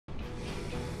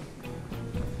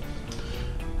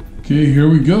Okay, here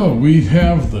we go. We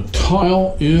have the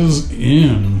tile is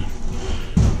in.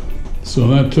 So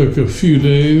that took a few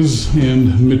days,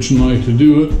 and Mitch and I to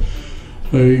do it.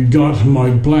 I got my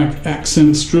black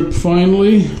accent strip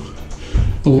finally,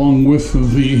 along with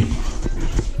the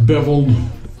beveled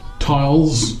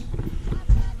tiles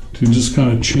to just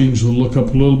kind of change the look up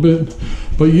a little bit.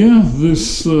 But yeah,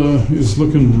 this is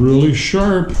looking really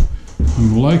sharp.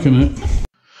 I'm liking it.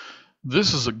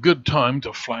 This is a good time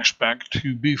to flash back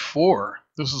to before.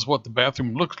 This is what the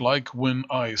bathroom looked like when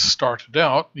I started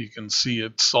out. You can see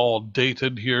it's all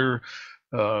dated here.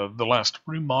 The last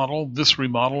remodel, this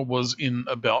remodel was in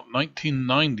about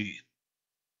 1990.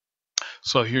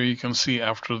 So here you can see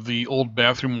after the old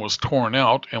bathroom was torn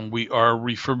out and we are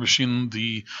refurbishing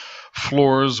the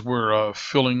floors, we're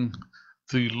filling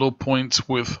the low points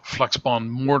with Flexbond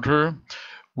mortar.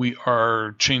 We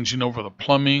are changing over the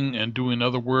plumbing and doing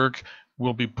other work.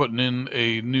 We'll be putting in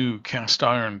a new cast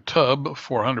iron tub,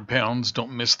 400 pounds.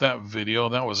 Don't miss that video.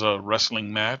 That was a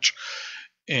wrestling match.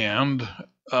 And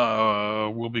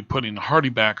we'll be putting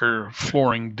Hardybacker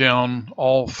flooring down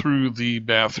all through the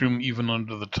bathroom, even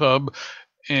under the tub,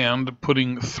 and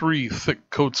putting 3 thick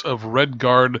coats of Red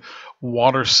Guard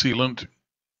water sealant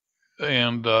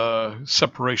and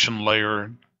separation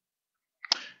layer.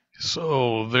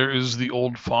 So there is the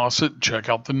old faucet. Check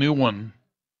out the new one.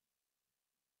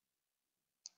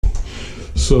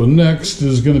 So next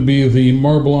is going to be the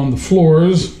marble on the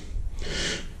floors.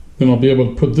 Then I'll be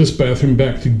able to put this bathroom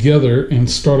back together and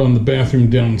start on the bathroom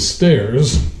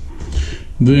downstairs.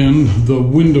 Then the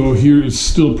window here is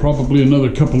still probably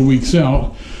another couple of weeks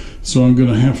out, so I'm going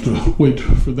to have to wait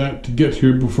for that to get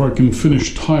here before I can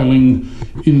finish tiling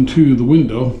into the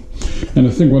window. And I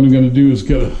think what I'm going to do is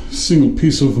get a single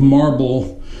piece of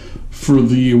marble for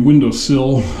the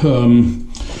windowsill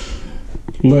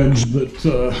ledge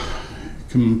that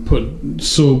can put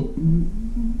soap,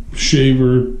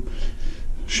 shaver,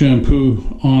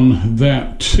 shampoo on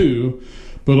that too,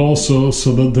 but also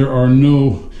so that there are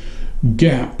no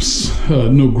gaps,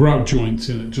 no grout joints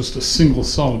in it, just a single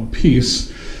solid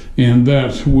piece, and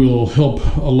that will help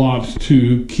a lot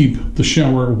to keep the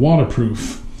shower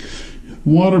waterproof.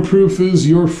 Waterproof is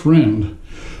your friend.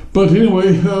 But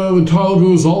anyway, the tile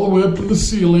goes all the way up to the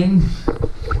ceiling.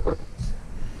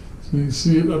 So you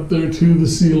see it up there to the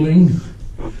ceiling.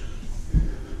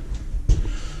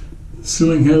 The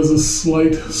ceiling has a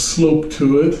slight slope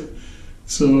to it.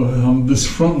 So on this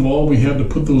front wall we had to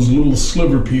put those little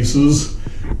sliver pieces,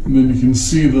 and then you can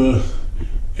see the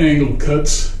angle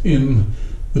cuts in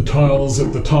the tiles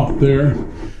at the top there.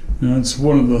 And that's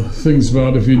one of the things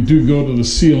about if you do go to the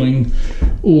ceiling,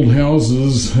 old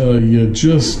houses, you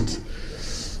just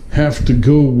have to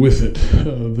go with it.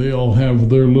 They all have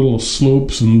their little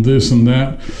slopes and this and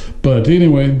that. But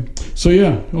anyway, so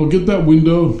yeah, I'll get that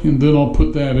window and then I'll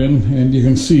put that in. And you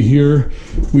can see here,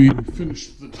 we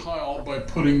finished the tile by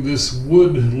putting this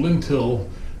wood lintel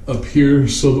up here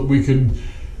so that we could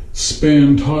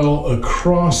span tile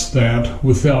across that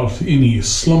without any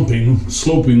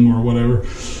sloping or whatever.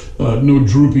 No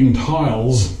drooping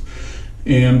tiles.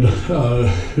 And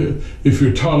if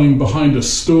you're tiling behind a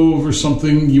stove or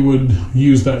something, you would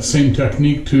use that same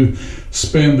technique to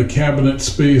span the cabinet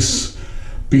space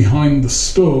behind the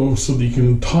stove so that you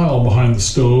can tile behind the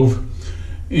stove.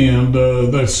 And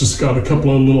that's just got a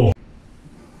couple of little...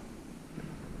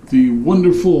 The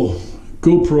wonderful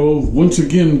GoPro once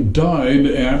again died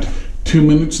at 2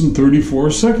 minutes and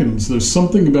 34 seconds. There's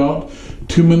something about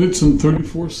 2 minutes and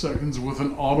 34 seconds with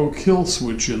an auto kill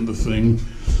switch in the thing.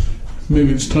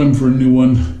 Maybe it's time for a new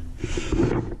one.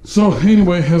 So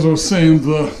anyway, as I was saying,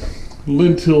 the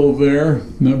lintel there,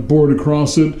 that board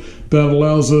across it, that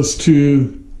allows us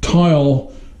to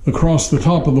tile across the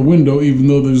top of the window, even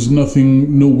though there's no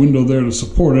window there to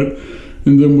support it.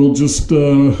 And then we'll just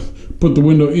put the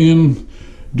window in,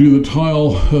 do the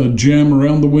tile jam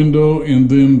around the window, and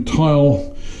then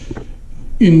tile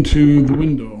into the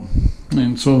window.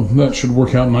 And so that should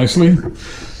work out nicely.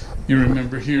 You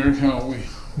remember here how we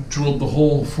drilled the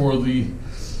hole for the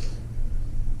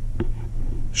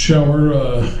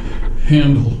shower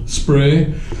handle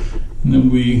spray, and then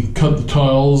we cut the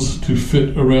tiles to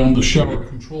fit around the shower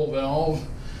control valve.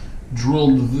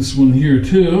 Drilled this one here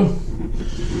too.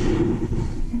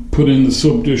 Put in the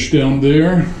soap dish down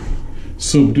there,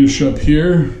 soap dish up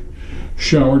here,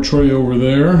 shower tray over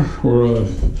there, or a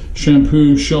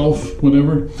shampoo shelf,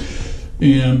 whatever.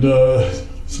 And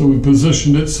so we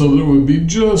positioned it so that it would be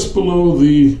just below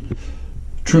the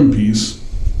trim piece.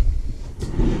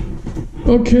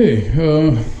 Okay,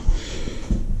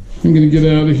 I'm going to get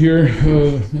out of here.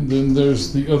 And then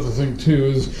there's the other thing too,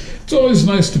 is it's always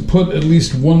nice to put at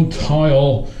least one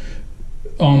tile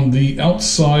on the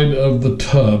outside of the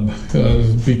tub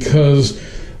because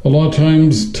a lot of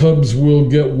times tubs will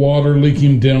get water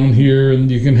leaking down here, and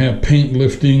you can have paint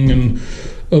lifting and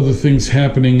other things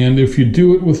happening. And if you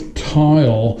do it with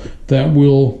tile, that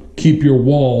will keep your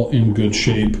wall in good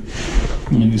shape.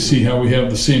 And you see how we have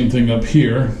the same thing up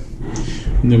here.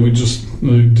 And then we just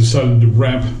decided to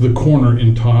wrap the corner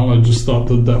in tile. I just thought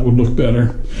that that would look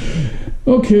better.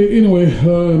 Okay, anyway,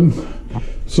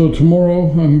 so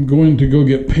tomorrow I'm going to go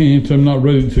get paint. I'm not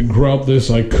ready to grout this.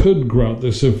 I could grout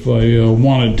this if I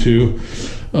wanted to.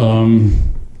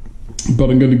 But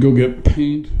I'm going to go get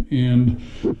paint, and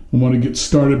I want to get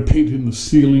started painting the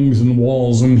ceilings and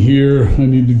walls in here. I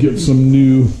need to get some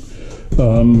new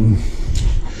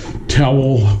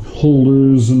towel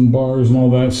holders and bars and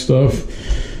all that stuff.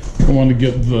 I want to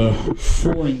get the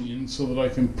flooring in so that I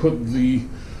can put the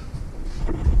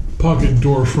pocket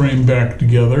door frame back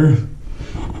together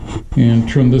and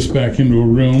turn this back into a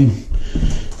room.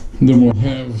 And then we'll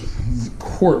have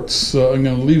quartz. I'm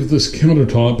going to leave this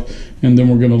countertop, and then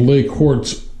we're going to lay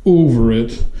quartz over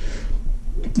it.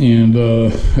 And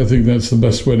I think that's the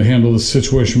best way to handle this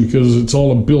situation, because it's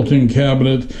all a built-in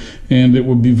cabinet and it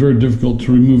would be very difficult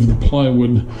to remove the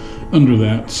plywood under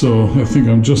that. So I think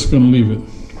I'm just going to leave it.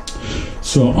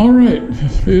 So, all right,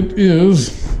 it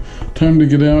is time to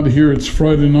get out of here. It's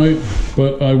Friday night,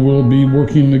 but I will be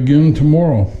working again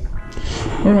tomorrow.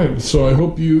 All right, so I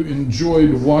hope you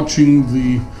enjoyed watching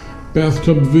the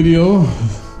bathtub video,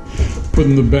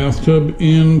 putting the bathtub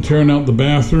in, tearing out the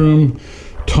bathroom,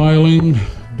 tiling,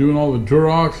 doing all the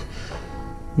Durock.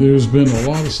 There's been a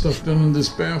lot of stuff done in this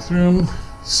bathroom,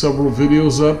 several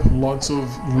videos up, lots of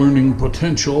learning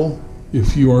potential.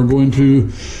 If you are going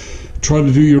to try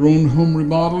to do your own home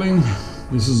remodeling,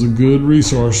 this is a good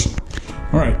resource.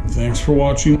 All right, thanks for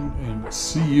watching, and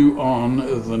see you on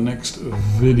the next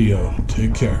video.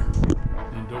 Take care.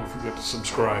 And don't forget to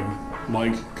subscribe,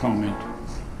 like, comment.